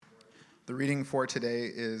The reading for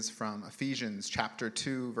today is from Ephesians chapter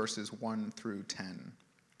 2, verses 1 through 10.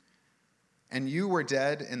 And you were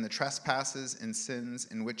dead in the trespasses and sins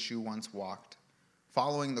in which you once walked,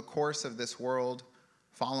 following the course of this world,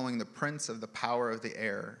 following the prince of the power of the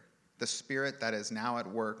air, the spirit that is now at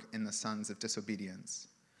work in the sons of disobedience,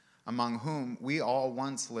 among whom we all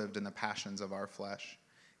once lived in the passions of our flesh,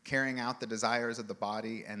 carrying out the desires of the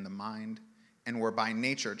body and the mind, and were by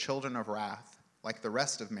nature children of wrath, like the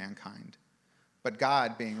rest of mankind. But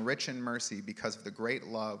God, being rich in mercy because of the great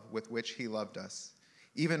love with which he loved us,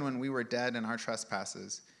 even when we were dead in our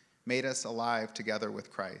trespasses, made us alive together with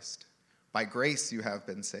Christ. By grace you have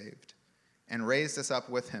been saved, and raised us up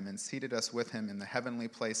with him and seated us with him in the heavenly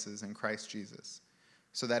places in Christ Jesus,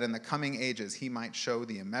 so that in the coming ages he might show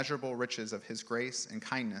the immeasurable riches of his grace and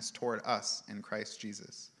kindness toward us in Christ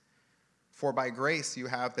Jesus. For by grace you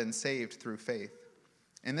have been saved through faith.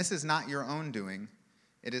 And this is not your own doing,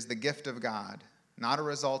 it is the gift of God, not a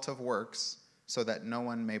result of works, so that no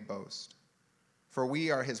one may boast. For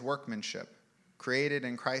we are his workmanship, created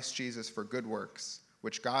in Christ Jesus for good works,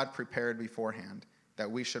 which God prepared beforehand,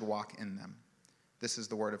 that we should walk in them. This is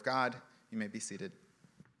the word of God. You may be seated.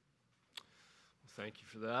 Thank you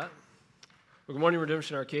for that. Well, good morning,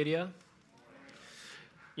 Redemption Arcadia.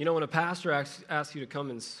 You know, when a pastor asks you to come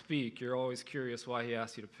and speak, you're always curious why he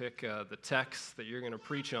asks you to pick the text that you're going to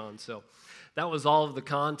preach on. So that was all of the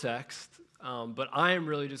context. But I am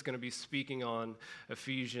really just going to be speaking on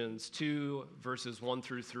Ephesians 2, verses 1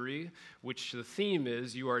 through 3, which the theme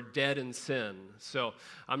is, you are dead in sin. So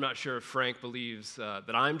I'm not sure if Frank believes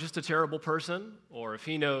that I'm just a terrible person, or if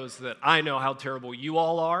he knows that I know how terrible you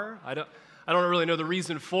all are. I don't really know the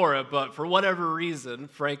reason for it, but for whatever reason,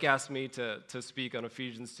 Frank asked me to speak on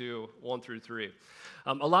Ephesians 2, 1 through 3.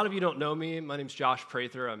 A lot of you don't know me. My name's Josh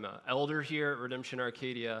Prather. I'm an elder here at Redemption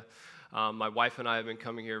Arcadia. My wife and I have been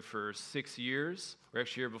coming here for 6 years. We're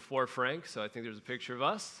actually here before Frank, so I think there's a picture of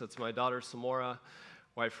us. That's my daughter, Samora,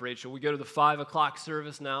 wife, Rachel. We go to the 5 o'clock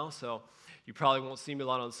service now, so you probably won't see me a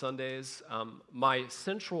lot on Sundays. My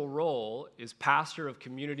central role is pastor of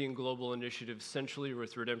community and global initiatives centrally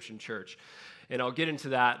with Redemption Church. And I'll get into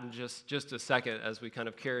that in just a second as we kind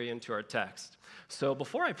of carry into our text. So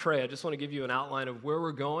before I pray, I just want to give you an outline of where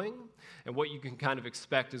we're going and what you can kind of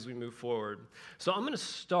expect as we move forward. So I'm going to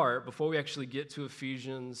start, before we actually get to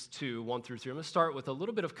Ephesians 2, 1 through 3, I'm going to start with a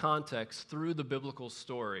little bit of context through the biblical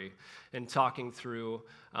story and talking through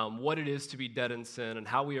what it is to be dead in sin and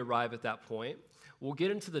how we arrive at that point. We'll get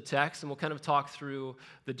into the text and we'll kind of talk through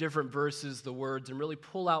the different verses, the words, and really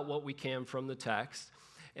pull out what we can from the text.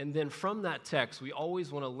 And then from that text, we always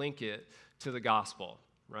want to link it to the gospel,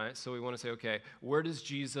 right? So we want to say, okay, where does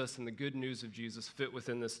Jesus and the good news of Jesus fit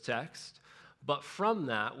within this text? But from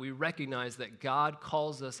that, we recognize that God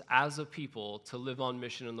calls us as a people to live on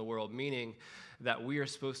mission in the world, meaning that we are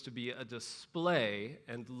supposed to be a display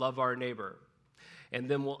and love our neighbor. And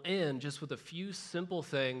then we'll end just with a few simple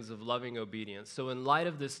things of loving obedience. So in light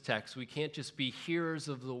of this text, we can't just be hearers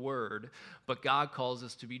of the word, but God calls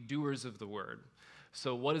us to be doers of the word.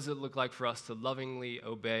 So what does it look like for us to lovingly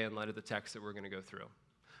obey in light of the text that we're going to go through?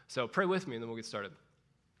 So pray with me, and then we'll get started.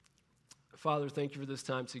 Father, thank you for this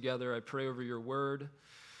time together. I pray over your word.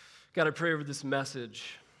 God, I pray over this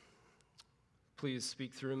message. Please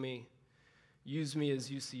speak through me. Use me as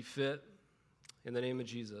you see fit. In the name of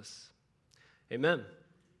Jesus. Amen.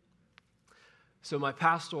 So my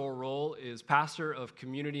pastoral role is pastor of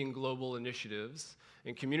community and global initiatives.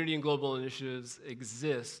 And community and global initiatives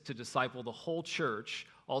exist to disciple the whole church,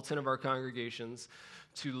 all 10 of our congregations,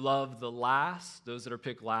 to love the last, those that are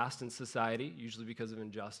picked last in society, usually because of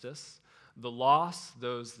injustice, the lost,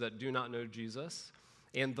 those that do not know Jesus,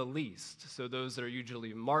 and the least, so those that are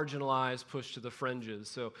usually marginalized, pushed to the fringes.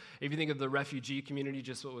 So if you think of the refugee community,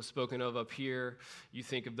 just what was spoken of up here, you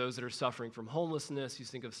think of those that are suffering from homelessness, you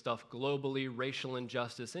think of stuff globally, racial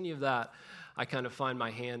injustice, any of that I kind of find my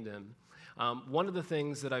hand in. One of the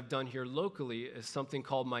things that I've done here locally is something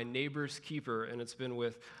called My Neighbor's Keeper, and it's been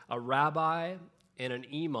with a rabbi and an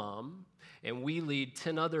imam, and we lead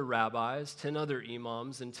 10 other rabbis, 10 other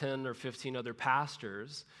imams, and 10 or 15 other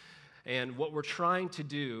pastors. And what we're trying to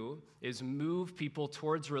do is move people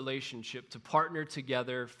towards relationship to partner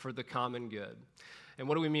together for the common good. And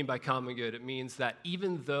what do we mean by common good? It means that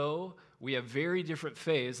even though we have very different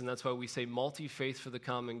faiths, and that's why we say multi-faith for the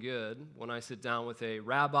common good, when I sit down with a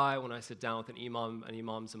rabbi, when I sit down with an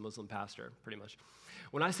imam's a Muslim pastor, pretty much.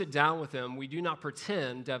 When I sit down with them, we do not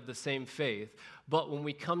pretend to have the same faith, but when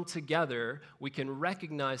we come together, we can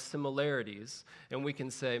recognize similarities, and we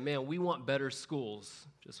can say, man, we want better schools,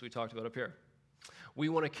 just as we talked about up here. We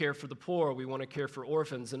want to care for the poor, we want to care for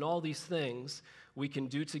orphans, and all these things we can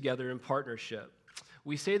do together in partnership.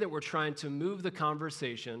 We say that we're trying to move the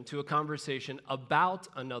conversation to a conversation about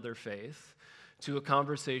another faith to a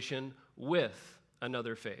conversation with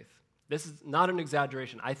another faith. This is not an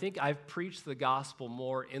exaggeration. I think I've preached the gospel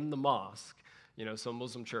more in the mosque, some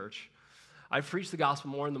Muslim church. I've preached the gospel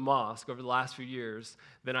more in the mosque over the last few years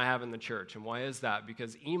than I have in the church. And why is that?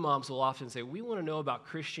 Because imams will often say, we want to know about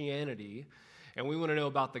Christianity and we want to know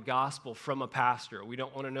about the gospel from a pastor. We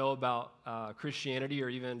don't want to know about Christianity or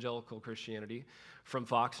evangelical Christianity from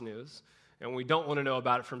Fox News. And we don't want to know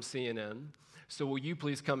about it from CNN. So will you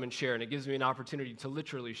please come and share? And it gives me an opportunity to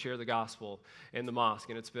literally share the gospel in the mosque.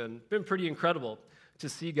 And it's been pretty incredible to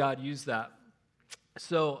see God use that.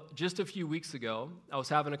 So just a few weeks ago, I was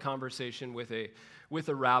having a conversation with a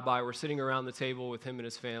rabbi. We're sitting around the table with him and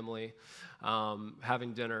his family,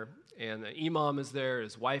 having dinner. And the imam is there,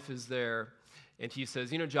 his wife is there. And he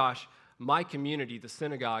says, Josh, my community, the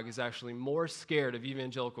synagogue, is actually more scared of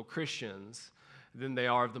evangelical Christians than they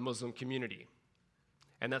are of the Muslim community.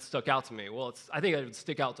 And that stuck out to me. Well, I think it would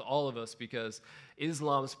stick out to all of us because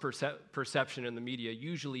Islam's perception in the media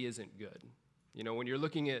usually isn't good. When you're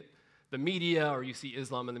looking at the media or you see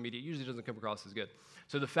Islam in the media, it usually doesn't come across as good.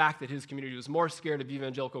 So the fact that his community was more scared of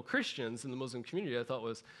evangelical Christians than the Muslim community, I thought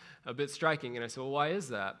was a bit striking. And I said, well, why is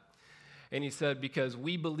that? And he said, because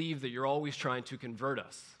we believe that you're always trying to convert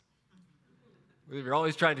us. You're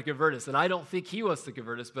always trying to convert us. And I don't think he wants to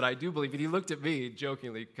convert us, but I do believe, and he looked at me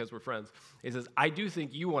jokingly because we're friends. He says, I do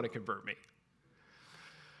think you want to convert me.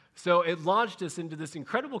 So it launched us into this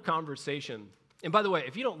incredible conversation. And by the way,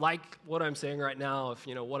 if you don't like what I'm saying right now, if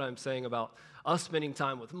what I'm saying about us spending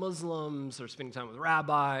time with Muslims or spending time with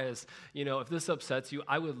rabbis, if this upsets you,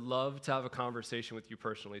 I would love to have a conversation with you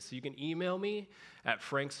personally. So you can email me at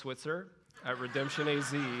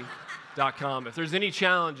frankswitzer@redemptionaz.com if there's any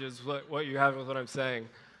challenges what you're having with what I'm saying.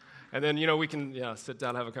 And then, we can sit down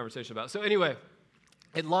and have a conversation about it. So anyway,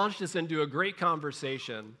 it launched us into a great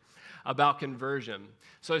conversation about conversion.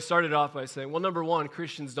 So I started off by saying, well, number one,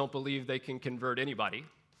 Christians don't believe they can convert anybody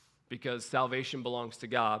because salvation belongs to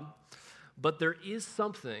God. But there is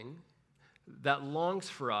something that longs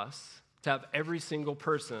for us to have every single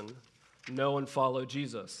person know and follow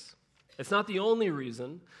Jesus. It's not the only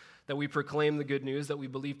reason that we proclaim the good news, that we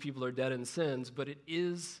believe people are dead in sins, but it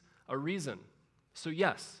is a reason. So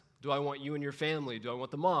yes, do I want you and your family? Do I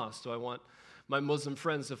want the mosque? Do I want my Muslim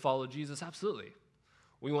friends to follow Jesus? Absolutely.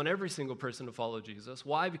 We want every single person to follow Jesus.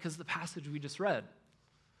 Why? Because of the passage we just read.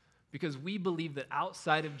 Because we believe that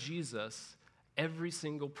outside of Jesus, every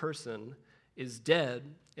single person is dead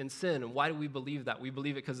in sin. And why do we believe that? We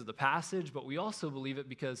believe it because of the passage, but we also believe it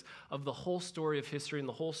because of the whole story of history and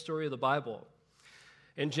the whole story of the Bible.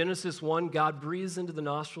 In Genesis 1, God breathes into the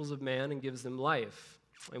nostrils of man and gives them life.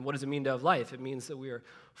 And what does it mean to have life? It means that we are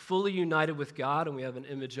fully united with God, and we have an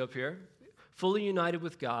image up here. Fully united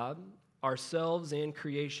with God, ourselves and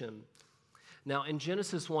creation. Now, in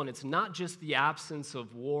Genesis 1, it's not just the absence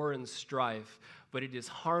of war and strife, but it is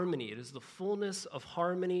harmony. It is the fullness of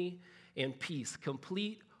harmony and peace,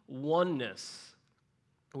 complete oneness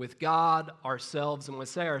with God, ourselves. And when I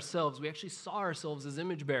say ourselves, we actually saw ourselves as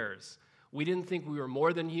image bearers. We didn't think we were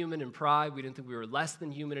more than human in pride. We didn't think we were less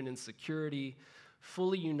than human in insecurity.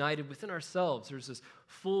 Fully united within ourselves. There's this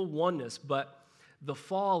full oneness, but the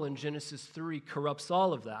fall in Genesis 3 corrupts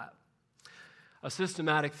all of that. A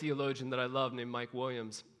systematic theologian that I love named Mike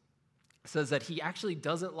Williams says that he actually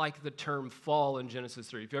doesn't like the term fall in Genesis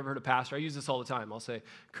 3. If you ever heard a pastor, I use this all the time. I'll say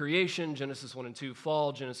creation, Genesis 1 and 2,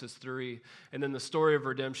 fall, Genesis 3, and then the story of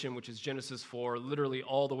redemption, which is Genesis 4, literally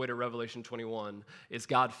all the way to Revelation 21, is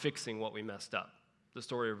God fixing what we messed up, the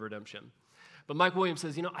story of redemption. But Mike Williams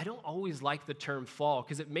says, I don't always like the term fall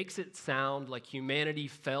because it makes it sound like humanity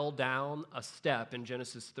fell down a step in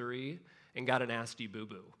Genesis 3 and got a nasty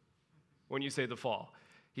boo-boo when you say the fall.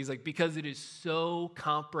 He's like, because it is so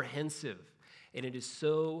comprehensive and it is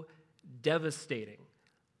so devastating.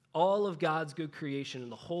 All of God's good creation and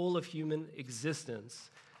the whole of human existence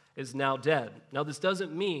is now dead. Now, this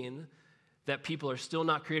doesn't mean that people are still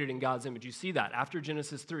not created in God's image. You see that. After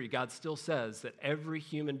Genesis 3, God still says that every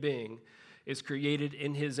human being is created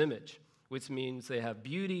in his image, which means they have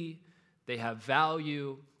beauty, they have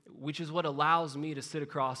value, which is what allows me to sit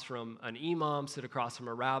across from an imam, sit across from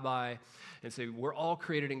a rabbi, and say, we're all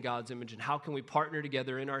created in God's image, and how can we partner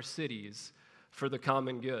together in our cities for the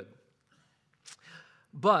common good?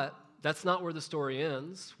 But that's not where the story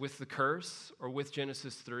ends with the curse or with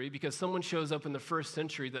Genesis 3, because someone shows up in the first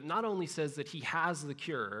century that not only says that he has the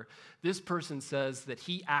cure, this person says that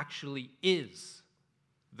he actually is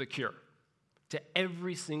the cure to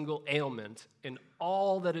every single ailment and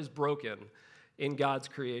all that is broken in God's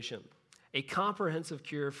creation. A comprehensive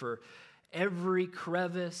cure for every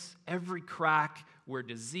crevice, every crack where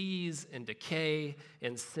disease and decay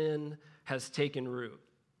and sin has taken root.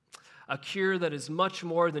 A cure that is much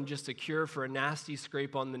more than just a cure for a nasty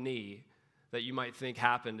scrape on the knee that you might think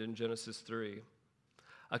happened in Genesis 3.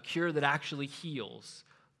 A cure that actually heals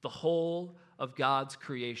the whole of God's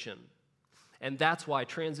creation. And that's why,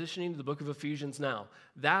 transitioning to the book of Ephesians now,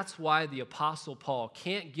 that's why the Apostle Paul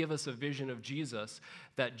can't give us a vision of Jesus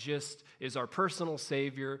that just is our personal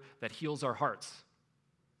Savior, that heals our hearts.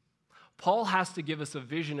 Paul has to give us a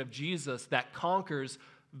vision of Jesus that conquers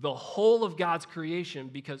the whole of God's creation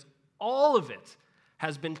because all of it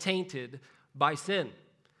has been tainted by sin,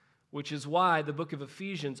 which is why the book of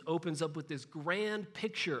Ephesians opens up with this grand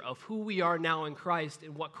picture of who we are now in Christ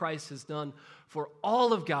and what Christ has done for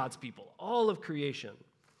all of God's people, all of creation.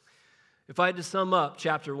 If I had to sum up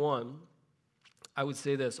chapter 1, I would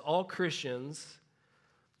say this: all Christians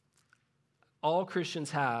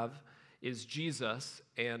have is Jesus,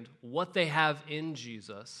 and what they have in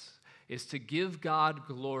Jesus is to give God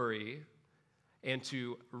glory and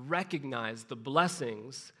to recognize the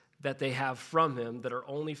blessings that they have from him that are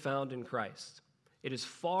only found in Christ. It is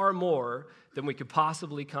far more than we could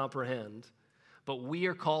possibly comprehend, but we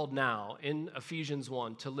are called now in Ephesians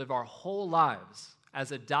 1 to live our whole lives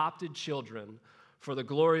as adopted children for the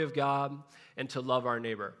glory of God and to love our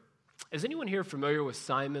neighbor. Is anyone here familiar with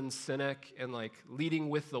Simon Sinek and leading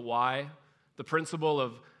with the why? The principle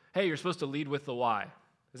of, hey, you're supposed to lead with the why.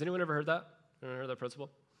 Has anyone ever heard that? Anyone heard that principle?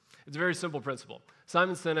 It's a very simple principle.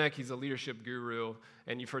 Simon Sinek, he's a leadership guru,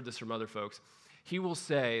 and you've heard this from other folks. He will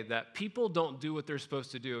say that people don't do what they're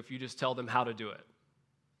supposed to do if you just tell them how to do it.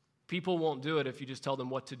 People won't do it if you just tell them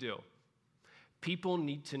what to do. People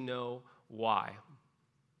need to know why.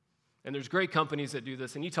 And there's great companies that do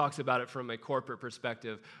this, and he talks about it from a corporate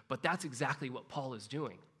perspective, but that's exactly what Paul is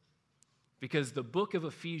doing. Because the book of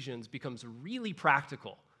Ephesians becomes really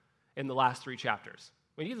practical in the last 3 chapters.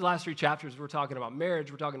 When you get to the last 3 chapters, we're talking about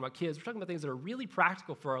marriage, we're talking about kids, we're talking about things that are really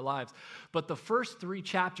practical for our lives. But the first 3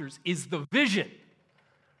 chapters is the vision,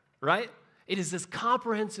 right? It is this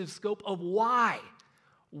comprehensive scope of why.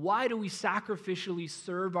 Why do we sacrificially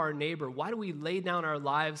serve our neighbor? Why do we lay down our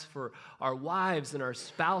lives for our wives and our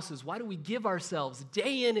spouses? Why do we give ourselves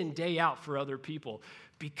day in and day out for other people?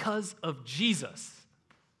 Because of Jesus.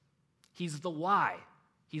 He's the why.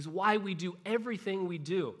 He's why we do everything we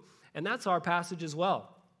do. And that's our passage as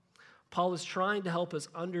well. Paul is trying to help us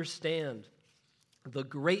understand the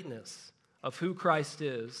greatness of who Christ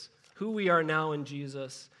is, who we are now in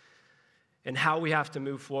Jesus, and how we have to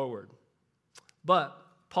move forward. But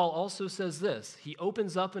Paul also says this. He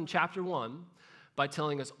opens up in chapter 1 by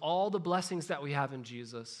telling us all the blessings that we have in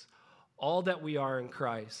Jesus, all that we are in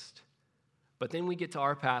Christ. But then we get to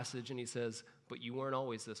our passage and he says, but you weren't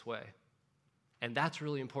always this way. And that's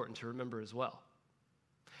really important to remember as well.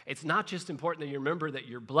 It's not just important that you remember that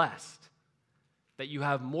you're blessed, that you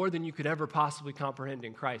have more than you could ever possibly comprehend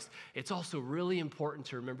in Christ. It's also really important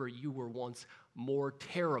to remember you were once more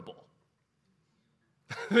terrible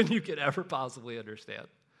than you could ever possibly understand.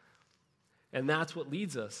 And that's what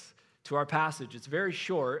leads us to our passage. It's very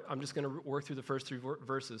short. I'm just going to work through the first 3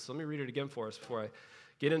 verses. So let me read it again for us before I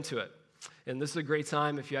get into it. And this is a great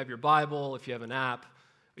time if you have your Bible, if you have an app,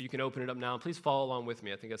 you can open it up now. And please follow along with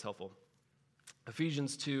me. I think that's helpful.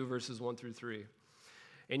 Ephesians 2, verses 1 through 3.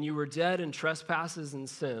 And you were dead in trespasses and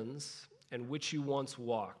sins, in which you once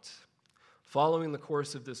walked, following the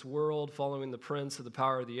course of this world, following the prince of the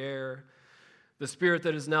power of the air, the spirit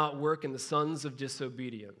that is now at work in the sons of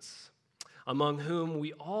disobedience, among whom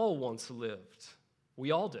we all once lived. We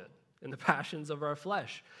all did, in the passions of our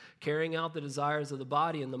flesh, carrying out the desires of the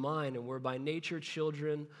body and the mind, and were by nature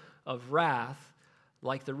children of wrath,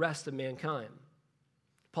 like the rest of mankind.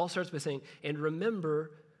 Paul starts by saying, and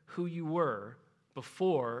remember who you were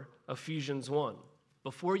before Ephesians 1,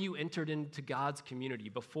 before you entered into God's community,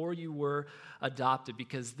 before you were adopted,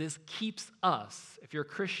 because this keeps us, if you're a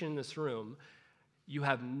Christian in this room, you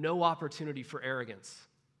have no opportunity for arrogance.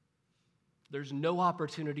 There's no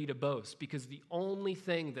opportunity to boast, because the only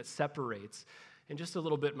thing that separates, in just a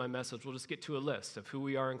little bit in my message, we'll just get to a list of who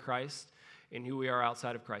we are in Christ and who we are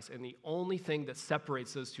outside of Christ. And the only thing that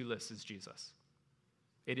separates those 2 lists is Jesus.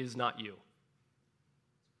 It is not you.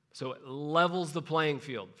 So it levels the playing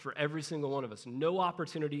field for every single one of us. No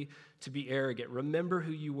opportunity to be arrogant. Remember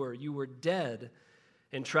who you were. You were dead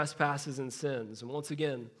in trespasses and sins. And once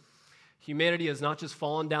again, humanity has not just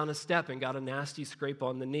fallen down a step and got a nasty scrape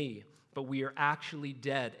on the knee, but we are actually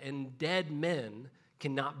dead. And dead men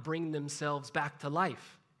cannot bring themselves back to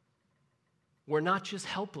life. We're not just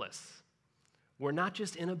helpless. We're not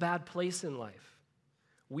just in a bad place in life.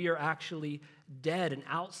 we are actually dead and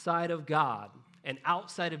outside of God and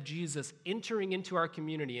outside of Jesus entering into our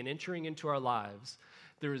community and entering into our lives,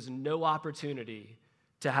 there is no opportunity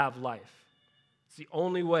to have life. It's the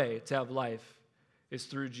only way to have life is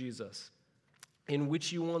through Jesus, in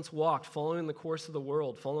which you once walked, following the course of the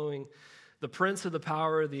world, following the prince of the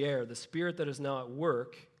power of the air, the spirit that is now at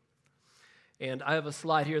work. And I have a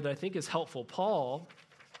slide here that I think is helpful. Paul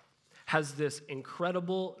has this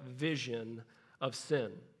incredible vision of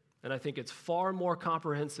sin, and I think it's far more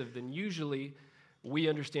comprehensive than usually we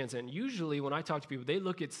understand sin. Usually when I talk to people, they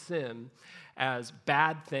look at sin as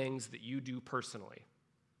bad things that you do personally.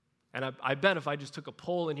 And I bet if I just took a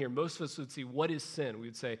poll in here, most of us would see, what is sin? We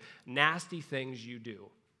would say, nasty things you do.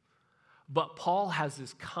 But Paul has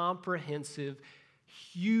this comprehensive,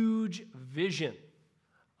 huge vision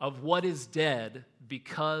of what is dead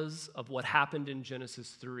because of what happened in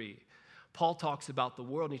Genesis 3. Paul talks about the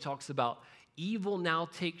world, and he talks about evil now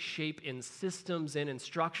takes shape in systems and in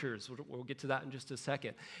structures. We'll get to that in just a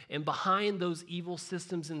second. And behind those evil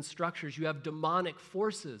systems and structures, you have demonic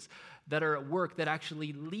forces that are at work that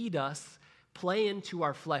actually lead us, play into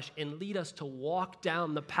our flesh, and lead us to walk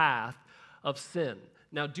down the path of sin.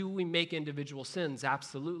 Now, do we make individual sins?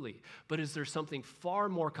 Absolutely. But is there something far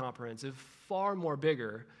more comprehensive, far more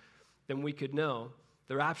bigger than we could know?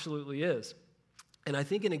 There absolutely is. And I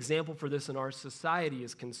think an example for this in our society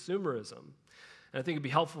is consumerism. And I think it'd be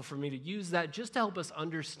helpful for me to use that just to help us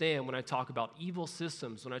understand when I talk about evil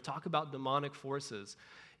systems, when I talk about demonic forces,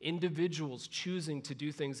 individuals choosing to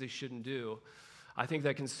do things they shouldn't do. I think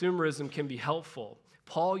that consumerism can be helpful.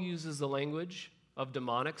 Paul uses the language of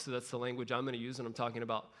demonic, so that's the language I'm going to use when I'm talking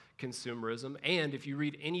about consumerism. And if you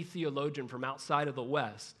read any theologian from outside of the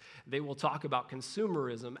West, they will talk about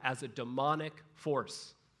consumerism as a demonic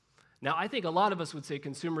force. Now, I think a lot of us would say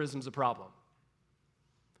consumerism is a problem.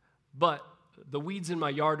 But the weeds in my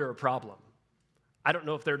yard are a problem. I don't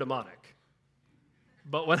know if they're demonic.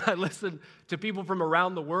 But when I listen to people from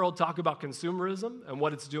around the world talk about consumerism and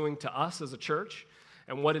what it's doing to us as a church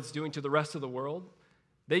and what it's doing to the rest of the world,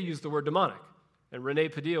 they use the word demonic. And Rene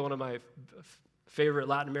Padilla, one of my favorite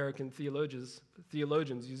Latin American theologians,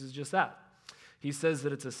 uses just that. He says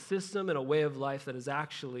that it's a system and a way of life that is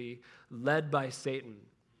actually led by Satan.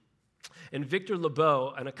 And Victor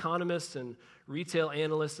Lebeau, an economist and retail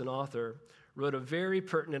analyst and author, wrote a very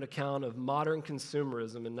pertinent account of modern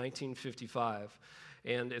consumerism in 1955,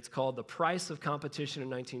 and it's called The Price of Competition in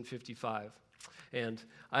 1955. And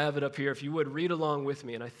I have it up here. If you would, read along with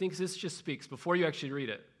me. And I think this just speaks, before you actually read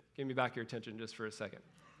it, give me back your attention just for a second.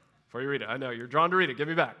 Before you read it, I know, you're drawn to read it. Give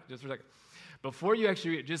me back just for a second. Before you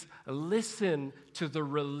actually read it, just listen to the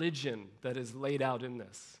religion that is laid out in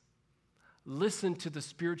this. Listen to the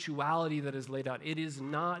spirituality that is laid out. It is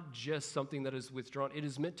not just something that is withdrawn. It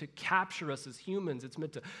is meant to capture us as humans. It's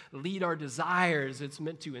meant to lead our desires. It's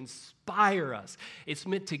meant to inspire us. It's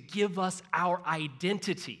meant to give us our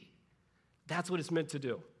identity. That's what it's meant to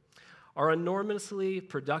do. Our enormously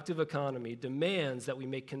productive economy demands that we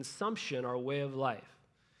make consumption our way of life,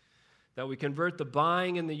 that we convert the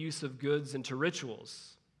buying and the use of goods into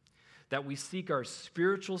rituals, that we seek our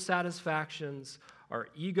spiritual satisfactions, our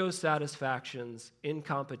ego satisfactions in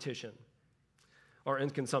competition, or in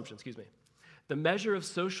consumption, The measure of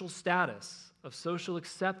social status, of social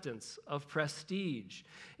acceptance, of prestige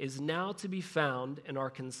is now to be found in our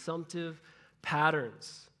consumptive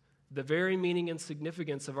patterns. The very meaning and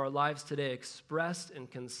significance of our lives today expressed in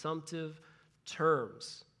consumptive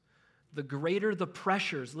terms. The greater the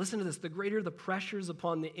pressures, listen to this, the greater the pressures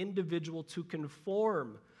upon the individual to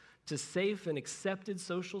conform to safe and accepted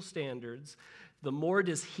social standards, the more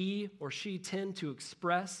does he or she tend to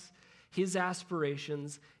express his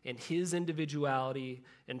aspirations and his individuality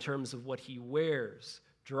in terms of what he wears,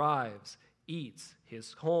 drives, eats,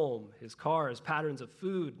 his home, his car, his patterns of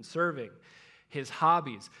food and serving, his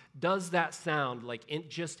hobbies. Does that sound like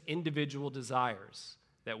just individual desires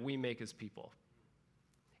that we make as people?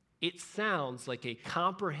 It sounds like a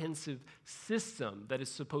comprehensive system that is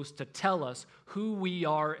supposed to tell us who we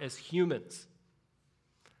are as humans.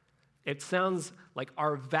 It sounds like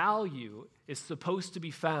our value is supposed to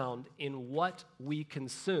be found in what we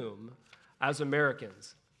consume as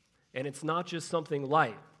Americans. And it's not just something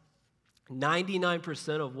light.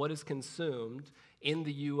 99% of what is consumed in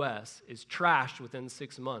the U.S. is trashed within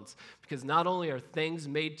 6 months, because not only are things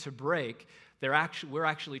made to break, we're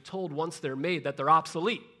actually told once they're made that they're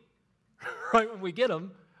obsolete. Right? When we get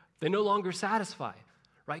them, they no longer satisfy,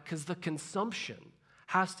 right? Because the consumption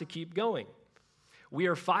has to keep going. We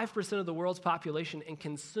are 5% of the world's population and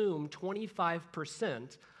consume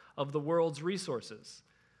 25% of the world's resources.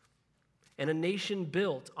 And a nation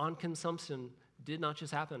built on consumption did not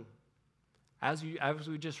just happen. As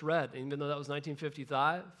we just read, even though that was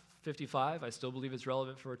 1955, I still believe it's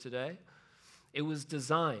relevant for today. It was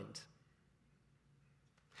designed.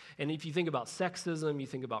 And if you think about sexism, you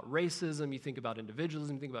think about racism, you think about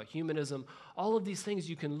individualism, you think about humanism, all of these things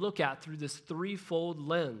you can look at through this threefold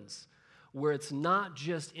lens where it's not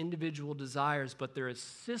just individual desires, but there are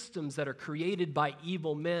systems that are created by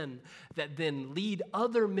evil men that then lead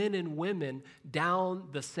other men and women down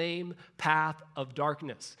the same path of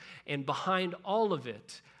darkness. And behind all of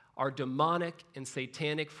it are demonic and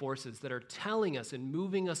satanic forces that are telling us and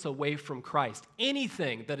moving us away from Christ.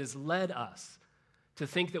 Anything that has led us to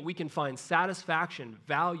think that we can find satisfaction,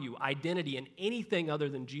 value, identity in anything other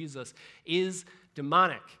than Jesus is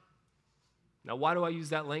demonic. Now, why do I use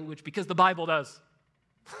that language? Because the Bible does.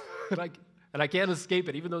 and I can't escape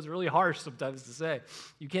it, even though it's really harsh sometimes to say.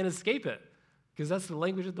 You can't escape it, because that's the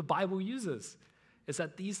language that the Bible uses. It's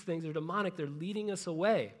that these things are demonic. They're leading us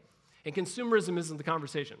away. And consumerism isn't the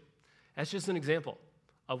conversation. That's just an example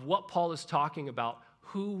of what Paul is talking about,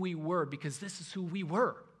 who we were, because this is who we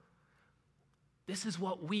were. This is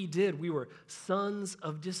what we did. We were sons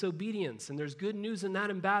of disobedience, and there's good news in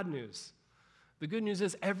that and bad news. The good news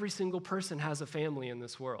is every single person has a family in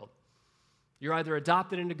this world. You're either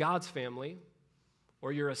adopted into God's family,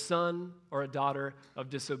 or you're a son or a daughter of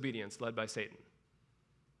disobedience led by Satan.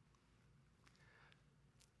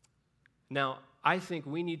 Now, I think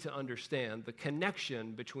we need to understand the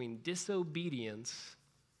connection between disobedience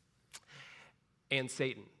and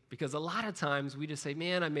Satan, because a lot of times we just say,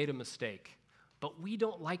 man, I made a mistake. But we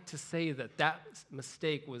don't like to say that that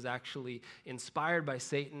mistake was actually inspired by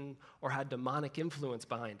Satan or had demonic influence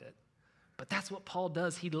behind it. But that's what Paul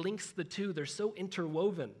does. He links the two. They're so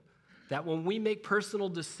interwoven that when we make personal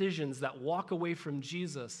decisions that walk away from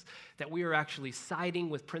Jesus, that we are actually siding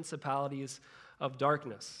with principalities of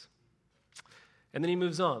darkness. And then he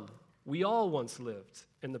moves on. We all once lived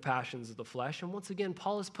in the passions of the flesh. And once again,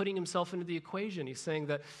 Paul is putting himself into the equation. He's saying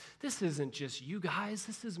that this isn't just you guys,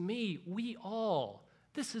 this is me. We all.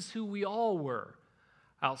 This is who we all were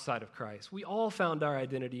outside of Christ. We all found our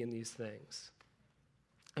identity in these things.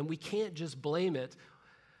 And we can't just blame it.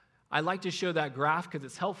 I like to show that graph because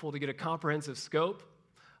it's helpful to get a comprehensive scope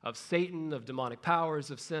of Satan, of demonic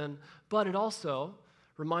powers, of sin. But it also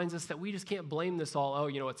reminds us that we just can't blame this all. Oh,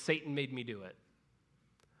 you know what? Satan made me do it.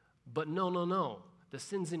 But no. The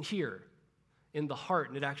sin's in here, in the heart,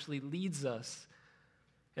 and it actually leads us,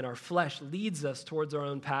 and our flesh leads us towards our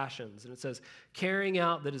own passions. And it says, carrying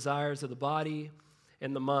out the desires of the body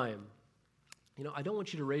and the mind. You know, I don't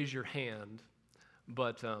want you to raise your hand,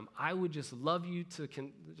 but I would just love you to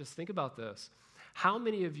just think about this. How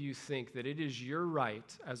many of you think that it is your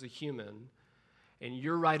right as a human and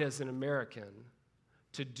your right as an American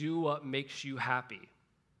to do what makes you happy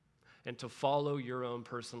and to follow your own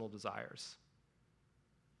personal desires?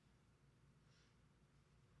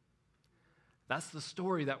 That's the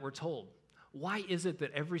story that we're told. Why is it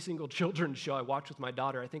that every single children's show I watch with my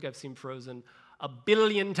daughter, I think I've seen Frozen 1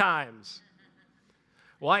 billion times.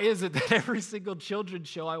 Why is it that every single children's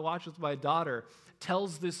show I watch with my daughter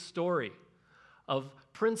tells this story of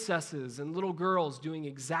princesses and little girls doing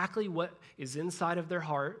exactly what is inside of their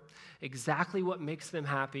heart, exactly what makes them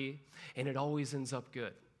happy, and it always ends up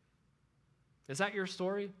good? Is that your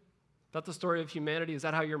story? Is that the story of humanity? Is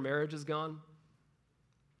that how your marriage has gone?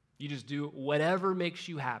 You just do whatever makes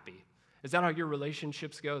you happy. Is that how your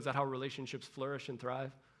relationships go? Is that how relationships flourish and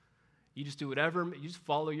thrive? You just do whatever, you just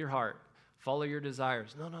follow your heart, follow your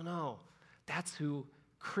desires. No. That's who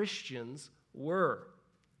Christians were.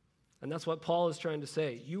 And that's what Paul is trying to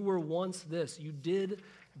say. You were once this. You did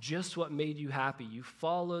just what made you happy. You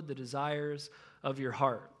followed the desires of your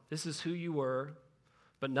heart. This is who you were,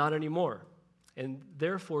 but not anymore. And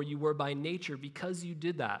therefore, you were by nature, because you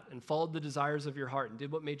did that and followed the desires of your heart and did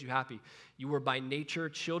what made you happy, you were by nature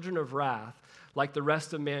children of wrath like the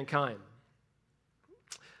rest of mankind.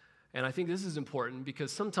 And I think this is important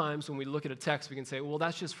because sometimes when we look at a text, we can say, well,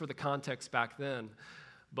 that's just for the context back then.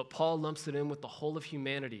 But Paul lumps it in with the whole of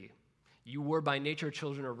humanity. You were by nature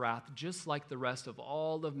children of wrath, just like the rest of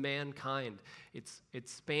all of mankind. It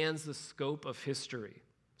spans the scope of history,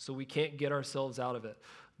 so we can't get ourselves out of it.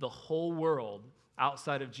 The whole world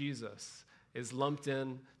outside of Jesus is lumped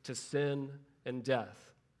in to sin and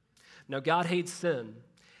death. Now, God hates sin,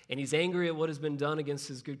 and he's angry at what has been done against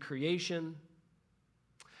his good creation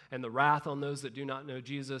and the wrath on those that do not know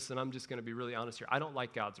Jesus. And I'm just going to be really honest here. I don't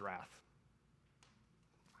like God's wrath.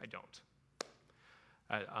 I don't.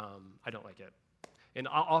 I don't like it. And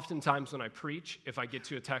oftentimes when I preach, if I get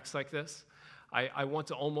to a text like this, I want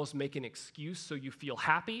to almost make an excuse so you feel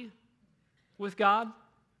happy with God.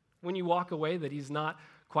 when you walk away that he's not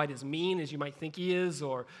quite as mean as you might think he is,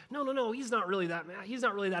 or no, he's not really that mad. He's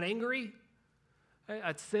not really that angry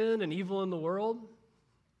at sin and evil in the world.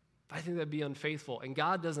 I think that'd be unfaithful. And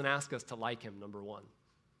God doesn't ask us to like him, number one.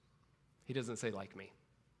 He doesn't say, like me.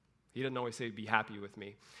 He doesn't always say, be happy with me.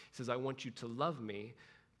 He says, I want you to love me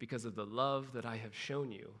because of the love that I have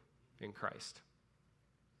shown you in Christ.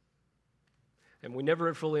 And we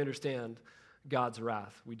never fully understand God's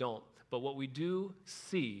wrath. We don't. But what we do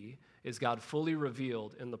see is God fully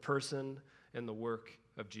revealed in the person and the work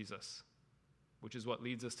of Jesus, which is what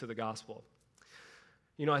leads us to the gospel.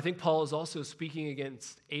 You know, I think Paul is also speaking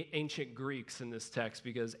against ancient Greeks in this text,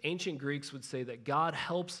 because ancient Greeks would say that God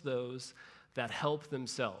helps those that help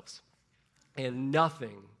themselves. And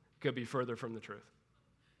nothing could be further from the truth.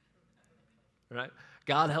 Right?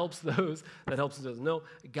 God helps those that help themselves. No,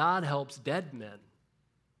 God helps dead men.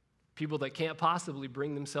 People that can't possibly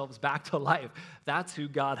bring themselves back to life. That's who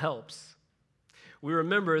God helps. We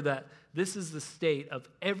remember that this is the state of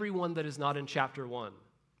everyone that is not in chapter 1.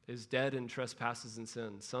 Is dead in trespasses and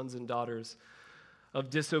sins, sons and daughters of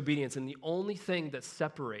disobedience. And the only thing that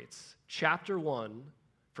separates chapter 1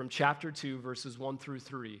 from chapter 2, verses 1 through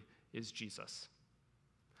 3, is Jesus.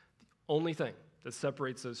 The only thing that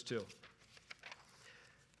separates those two.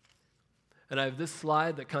 And I have this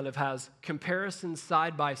slide that kind of has comparisons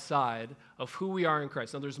side by side of who we are in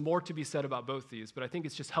Christ. Now, there's more to be said about both these, but I think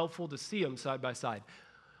it's just helpful to see them side by side.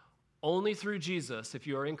 Only through Jesus, if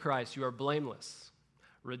you are in Christ, you are blameless,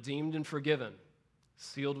 redeemed and forgiven,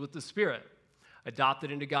 sealed with the Spirit,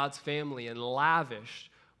 adopted into God's family, and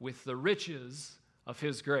lavished with the riches of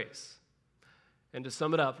his grace. And to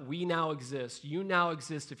sum it up, you now exist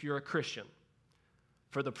if you're a Christian,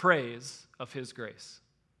 for the praise of his grace.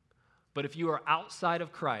 But if you are outside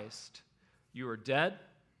of Christ, you are dead,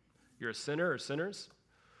 you're a sinner or sinners,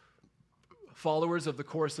 followers of the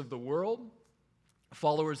course of the world,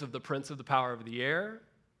 followers of the prince of the power of the air,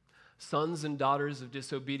 sons and daughters of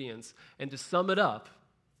disobedience. And to sum it up,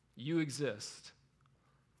 you exist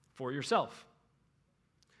for yourself.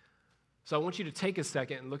 So I want you to take a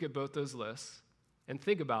second and look at both those lists and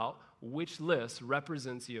think about which list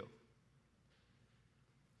represents you.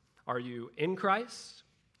 Are you in Christ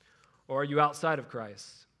or are you outside of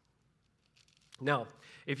Christ? Now,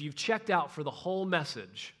 if you've checked out for the whole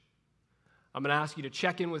message, I'm going to ask you to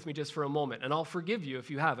check in with me just for a moment, and I'll forgive you if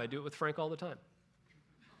you have. I do it with Frank all the time.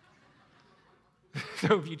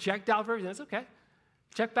 So if you checked out for everything, that's okay.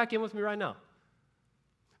 Check back in with me right now.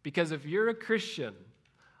 Because if you're a Christian,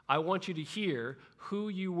 I want you to hear who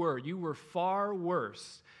you were. You were far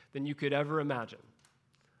worse than you could ever imagine.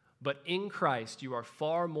 But in Christ, you are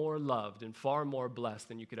far more loved and far more blessed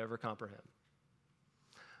than you could ever comprehend.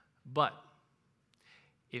 But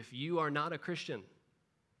if you are not a Christian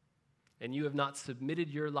and you have not submitted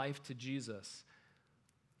your life to Jesus,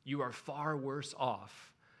 you are far worse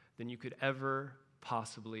off than you could ever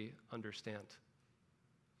possibly understand.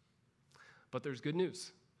 But there's good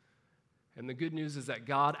news. And the good news is that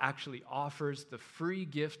God actually offers the free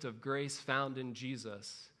gift of grace found in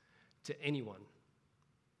Jesus to anyone.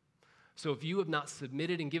 So if you have not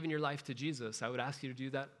submitted and given your life to Jesus, I would ask you to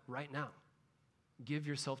do that right now. Give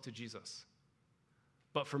yourself to Jesus.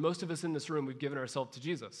 But for most of us in this room, we've given ourselves to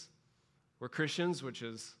Jesus. We're Christians, which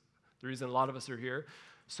is the reason a lot of us are here.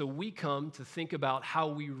 So we come to think about how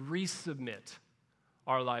we resubmit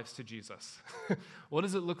our lives to Jesus. What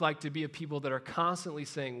does it look like to be a people that are constantly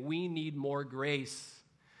saying, we need more grace,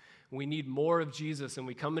 we need more of Jesus, and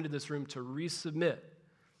we come into this room to resubmit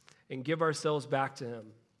and give ourselves back to him.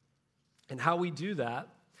 And how we do that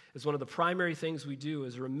is one of the primary things we do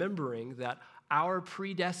is remembering that our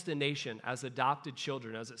predestination as adopted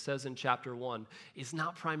children, as it says in chapter 1, is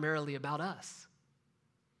not primarily about us.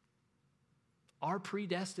 Our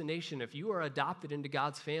predestination, if you are adopted into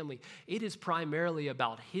God's family, it is primarily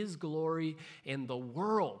about his glory and the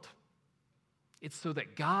world. It's so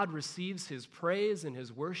that God receives his praise and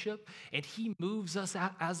his worship, and he moves us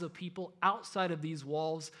as a people outside of these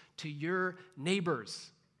walls to your neighbors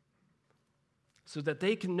so that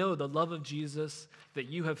they can know the love of Jesus that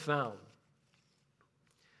you have found.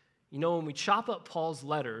 You know, when we chop up Paul's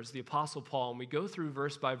letters, the Apostle Paul, and we go through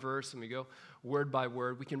verse by verse and we go word by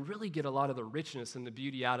word, we can really get a lot of the richness and the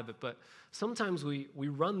beauty out of it. But sometimes we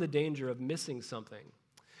run the danger of missing something.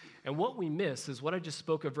 And what we miss is what I just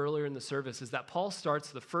spoke of earlier in the service, is that Paul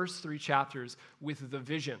starts the first 3 chapters with the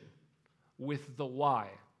vision, with the why,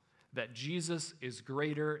 that Jesus is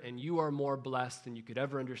greater and you are more blessed than you could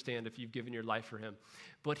ever understand if you've given your life for him.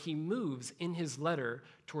 But he moves in his letter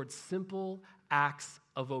towards simple acts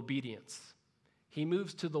of obedience. He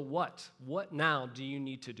moves to the what. What now do you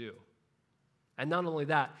need to do? And not only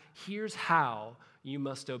that, here's how you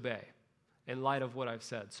must obey in light of what I've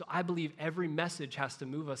said. So I believe every message has to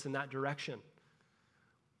move us in that direction.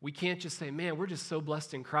 We can't just say, man, we're just so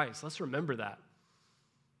blessed in Christ. Let's remember that.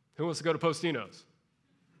 Who wants to go to Postino's?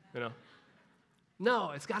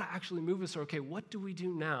 No, it's got to actually move us. Okay, what do we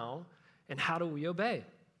do now, and how do we obey?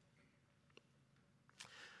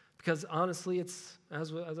 Because honestly, it's,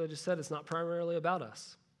 as I just said, it's not primarily about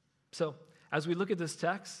us. So as we look at this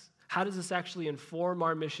text, how does this actually inform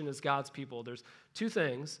our mission as God's people? There's two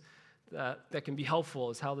things that can be helpful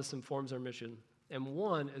as how this informs our mission. And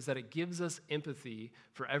one is that it gives us empathy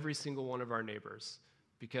for every single one of our neighbors.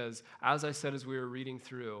 Because as I said as we were reading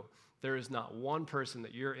through, there is not one person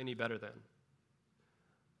that you're any better than.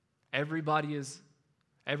 Everybody's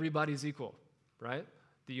equal, right?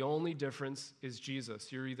 The only difference is Jesus.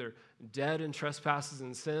 You're either dead in trespasses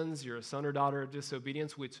and sins, you're a son or daughter of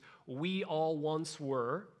disobedience, which we all once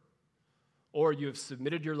were, or you have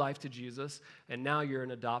submitted your life to Jesus, and now you're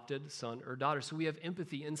an adopted son or daughter. So we have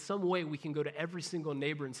empathy. In some way, we can go to every single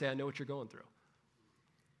neighbor and say, I know what you're going through.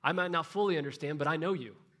 I might not fully understand, but I know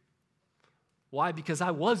you. Why? Because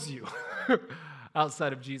I was you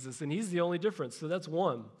outside of Jesus, and he's the only difference. So that's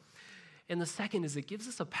one. And the second is it gives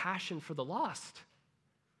us a passion for the lost.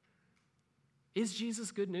 Is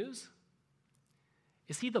Jesus good news?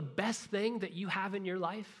 Is he the best thing that you have in your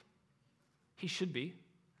life? He should be,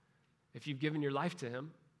 if you've given your life to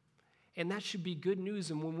him. And that should be good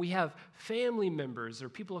news. And when we have family members or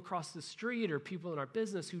people across the street or people in our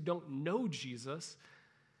business who don't know Jesus,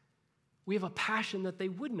 we have a passion that they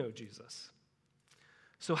would know Jesus.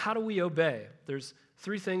 So how do we obey? There's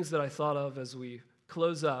three things that I thought of as we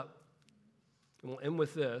close up, and we'll end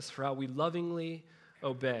with this, for how we lovingly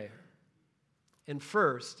obey. And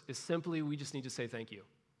first is simply we just need to say thank you.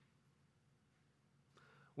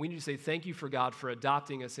 We need to say thank you for God for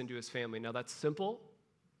adopting us into his family. Now that's simple,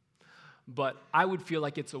 but I would feel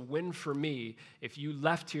like it's a win for me if you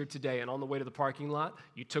left here today and on the way to the parking lot,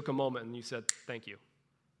 you took a moment and you said thank you.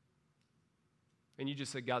 And you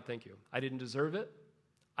just said, God, thank you. I didn't deserve it.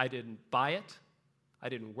 I didn't buy it. I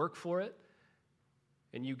didn't work for it.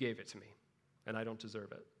 And you gave it to me. And I don't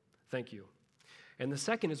deserve it. Thank you. And the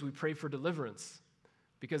second is we pray for deliverance.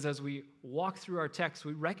 Because as we walk through our text,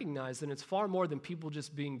 we recognize that it's far more than people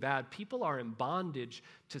just being bad. People are in bondage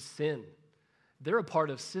to sin. They're a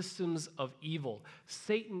part of systems of evil.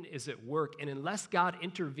 Satan is at work. And unless God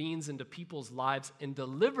intervenes into people's lives and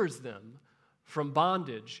delivers them from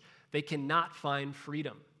bondage, they cannot find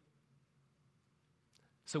freedom.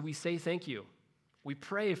 So we say thank you. We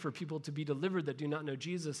pray for people to be delivered that do not know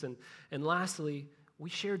Jesus. And lastly, we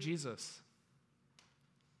share Jesus.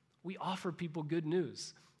 We offer people good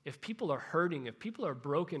news. If people are hurting, if people are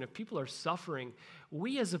broken, if people are suffering,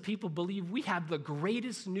 we as a people believe we have the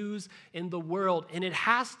greatest news in the world, and it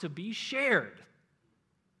has to be shared.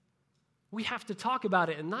 We have to talk about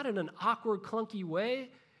it, and not in an awkward, clunky way.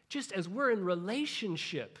 Just as we're in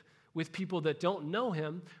relationship with people that don't know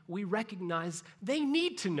him, we recognize they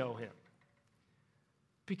need to know him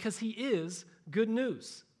because he is good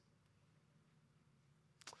news.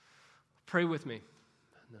 Pray with me,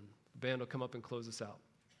 and then the band will come up and close us out.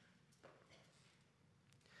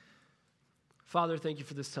 Father, thank you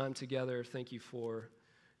for this time together. Thank you for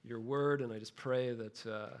your word, and I just pray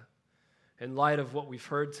that in light of what we've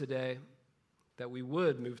heard today, that we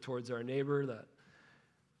would move towards our neighbor, that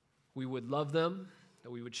we would love them, that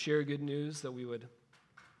we would share good news, that we would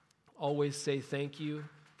always say thank you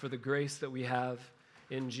for the grace that we have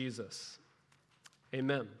in Jesus.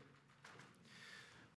 Amen.